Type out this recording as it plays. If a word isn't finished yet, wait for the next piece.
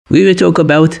We will talk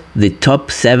about the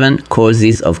top 7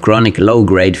 causes of chronic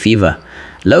low-grade fever.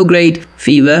 Low-grade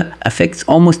fever affects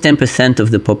almost 10%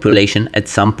 of the population at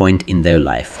some point in their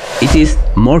life. It is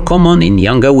more common in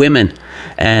younger women,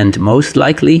 and most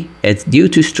likely it's due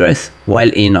to stress,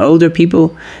 while in older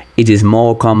people it is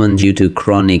more common due to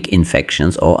chronic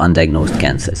infections or undiagnosed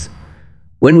cancers.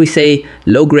 When we say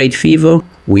low-grade fever,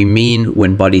 we mean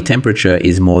when body temperature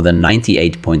is more than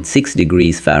 98.6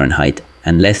 degrees Fahrenheit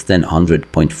and less than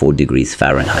 100.4 degrees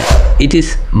Fahrenheit. It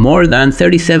is more than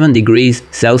 37 degrees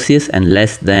Celsius and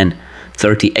less than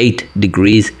 38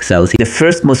 degrees Celsius. The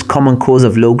first most common cause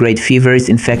of low-grade fever is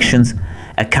infections,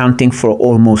 accounting for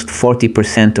almost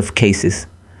 40% of cases.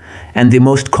 And the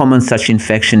most common such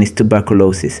infection is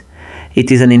tuberculosis.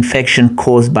 It is an infection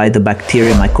caused by the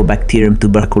bacterium Mycobacterium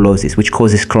tuberculosis, which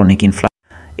causes chronic inflammation.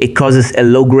 It causes a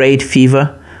low-grade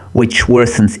fever, which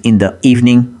worsens in the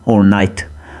evening or night.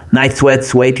 Night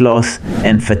sweats, weight loss,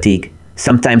 and fatigue.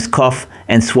 Sometimes cough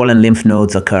and swollen lymph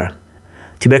nodes occur.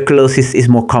 Tuberculosis is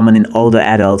more common in older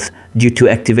adults due to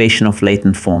activation of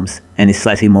latent forms and is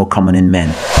slightly more common in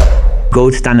men.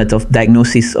 Gold standard of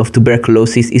diagnosis of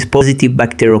tuberculosis is positive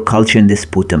bacterial culture in the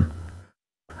sputum.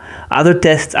 Other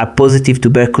tests are positive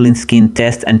tuberculin skin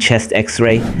test and chest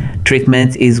X-ray.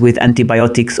 Treatment is with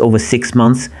antibiotics over 6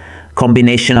 months.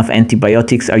 Combination of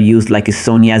antibiotics are used like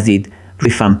isoniazid,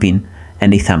 rifampin,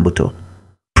 and ethambutol.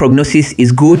 Prognosis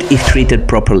is good if treated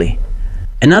properly.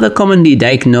 Another commonly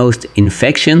diagnosed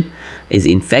infection is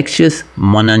infectious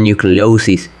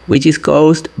mononucleosis, which is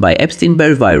caused by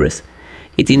Epstein-Barr Virus.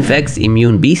 It infects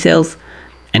immune B cells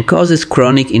and causes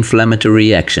chronic inflammatory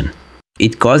reaction.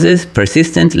 It causes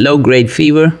persistent low-grade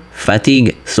fever,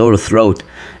 fatigue, sore throat,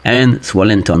 and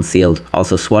swollen tonsils,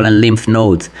 also swollen lymph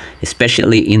nodes,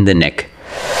 especially in the neck.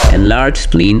 Enlarged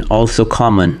spleen also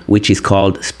common, which is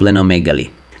called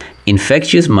splenomegaly.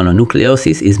 Infectious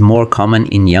mononucleosis is more common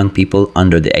in young people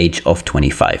under the age of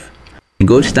 25. The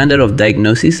gold standard of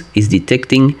diagnosis is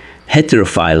detecting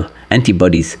heterophile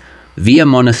antibodies via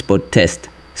Monospot test,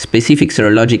 specific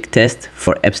serologic test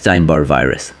for Epstein-Barr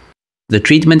virus. The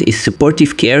treatment is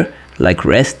supportive care like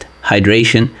rest,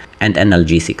 hydration, and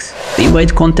analgesics. The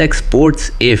invite contact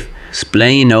sports if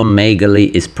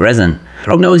splenomegaly is present.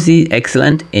 Prognosis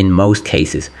excellent in most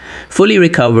cases. Fully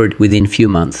recovered within few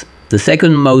months. The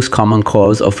second most common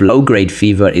cause of low-grade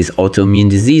fever is autoimmune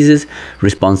diseases,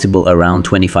 responsible around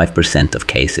 25% of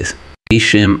cases.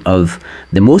 Of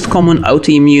the most common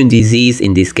autoimmune disease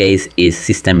in this case is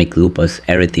systemic lupus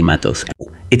erythematosus.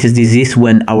 It is disease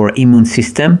when our immune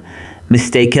system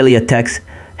mistakenly attacks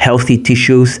healthy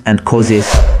tissues and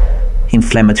causes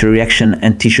inflammatory reaction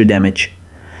and tissue damage.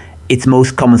 Its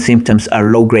most common symptoms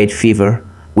are low-grade fever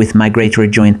with migratory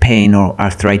joint pain or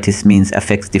arthritis, means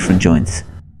affects different joints.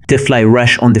 Butterfly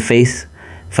rash on the face,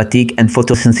 fatigue and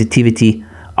photosensitivity,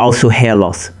 also hair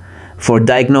loss. For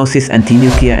diagnosis,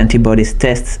 anti-nuclear antibodies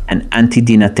tests and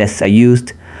anti-DINA tests are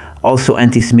used, also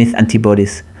anti-Smith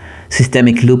antibodies.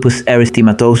 Systemic lupus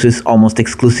erythematosus almost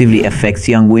exclusively affects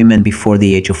young women before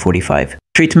the age of 45.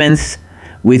 Treatments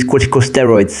with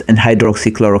corticosteroids and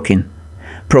hydroxychloroquine.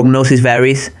 Prognosis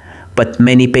varies, but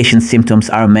many patient symptoms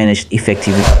are managed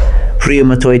effectively.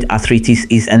 Rheumatoid arthritis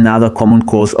is another common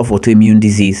cause of autoimmune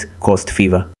disease-caused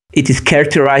fever. It is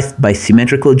characterized by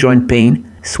symmetrical joint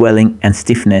pain, swelling, and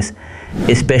stiffness,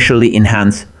 especially in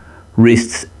hands,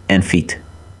 wrists, and feet.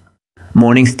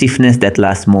 Morning stiffness that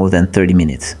lasts more than 30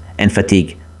 minutes, and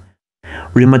fatigue.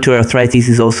 Rheumatoid arthritis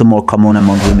is also more common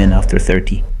among women after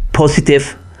 30.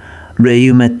 Positive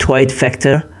rheumatoid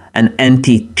factor and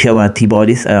anti-TIL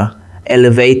antibodies are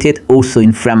elevated, also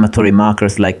inflammatory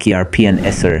markers like KRP and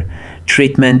SR.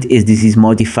 Treatment is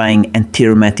disease-modifying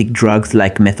anti-rheumatic drugs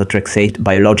like methotrexate,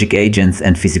 biologic agents,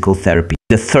 and physical therapy.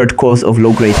 The third cause of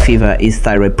low-grade fever is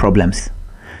thyroid problems.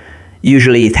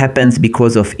 Usually it happens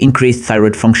because of increased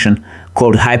thyroid function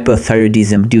called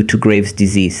hyperthyroidism due to Graves'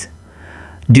 disease.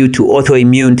 Due to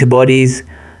autoimmune antibodies,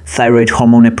 thyroid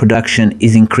hormone production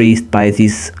is increased by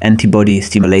this antibody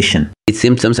stimulation. Its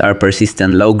symptoms are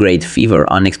persistent low-grade fever,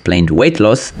 unexplained weight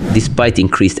loss, despite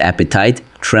increased appetite,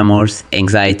 tremors,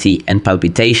 anxiety, and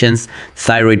palpitations.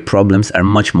 Thyroid problems are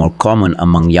much more common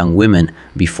among young women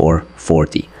before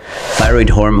 40. Thyroid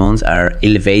hormones are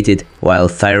elevated while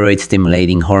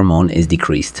thyroid-stimulating hormone is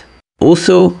decreased.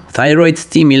 Also,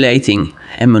 thyroid-stimulating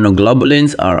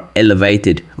immunoglobulins are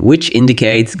elevated, which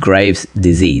indicates Graves'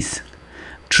 disease.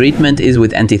 Treatment is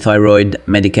with antithyroid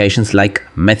medications like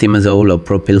methimazole or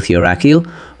propylfluoracil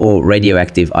or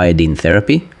radioactive iodine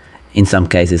therapy, in some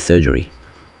cases surgery.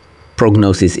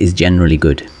 Prognosis is generally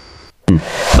good.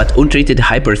 But untreated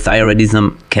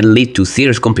hyperthyroidism can lead to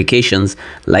serious complications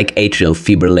like atrial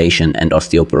fibrillation and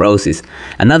osteoporosis.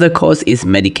 Another cause is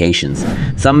medications.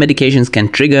 Some medications can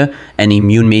trigger an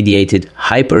immune-mediated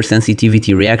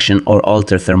hypersensitivity reaction or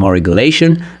alter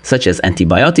thermoregulation, such as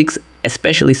antibiotics,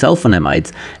 especially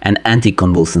sulfonamides, and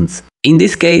anticonvulsants. In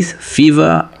this case,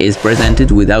 fever is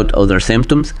presented without other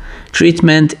symptoms.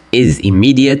 Treatment is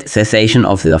immediate cessation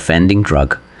of the offending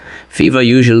drug. Fever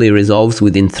usually resolves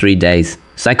within 3 days.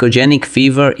 Psychogenic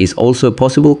fever is also a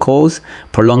possible cause.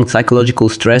 Prolonged psychological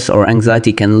stress or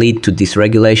anxiety can lead to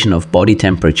dysregulation of body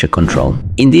temperature control.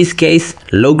 In this case,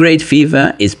 low-grade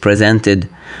fever is presented,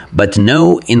 but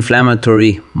no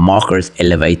inflammatory markers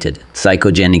elevated.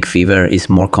 Psychogenic fever is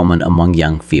more common among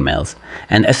young females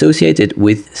and associated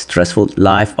with stressful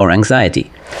life or anxiety.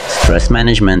 Stress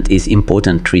management is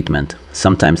important treatment,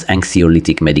 sometimes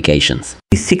anxiolytic medications.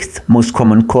 The sixth most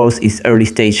common cause is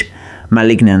early-stage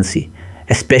malignancy,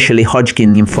 especially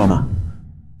Hodgkin lymphoma,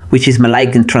 which is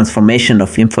malignant transformation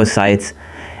of lymphocytes,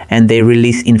 and they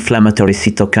release inflammatory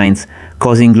cytokines,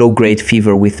 causing low-grade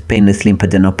fever with painless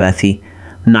lymphadenopathy,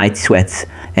 night sweats,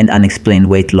 and unexplained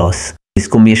weight loss. This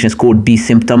combination is called B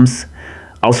symptoms,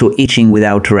 also itching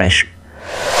without rash.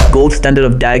 Gold standard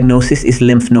of diagnosis is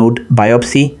lymph node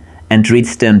biopsy and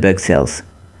Reed-Sternberg cells.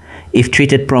 If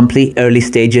treated promptly, early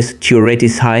stages, cure rate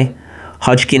is high.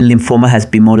 Hodgkin lymphoma has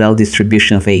bimodal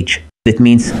distribution of age. That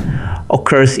means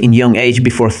occurs in young age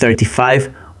before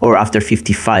 35 or after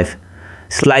 55.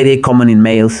 Slightly common in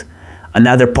males.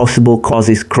 Another possible cause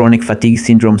is chronic fatigue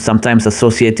syndrome, sometimes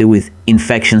associated with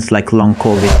infections like long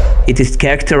COVID. It is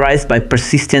characterized by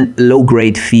persistent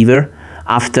low-grade fever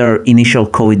after initial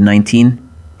COVID-19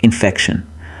 infection.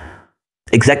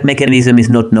 Exact mechanism is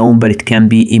not known, but it can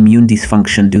be immune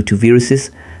dysfunction due to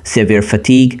viruses, severe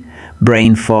fatigue,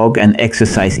 brain fog, and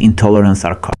exercise intolerance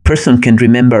are common. Person can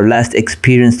remember last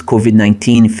experienced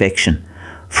COVID-19 infection.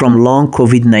 From long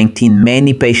COVID-19,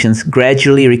 many patients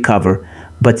gradually recover,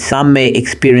 but some may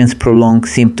experience prolonged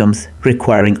symptoms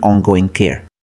requiring ongoing care.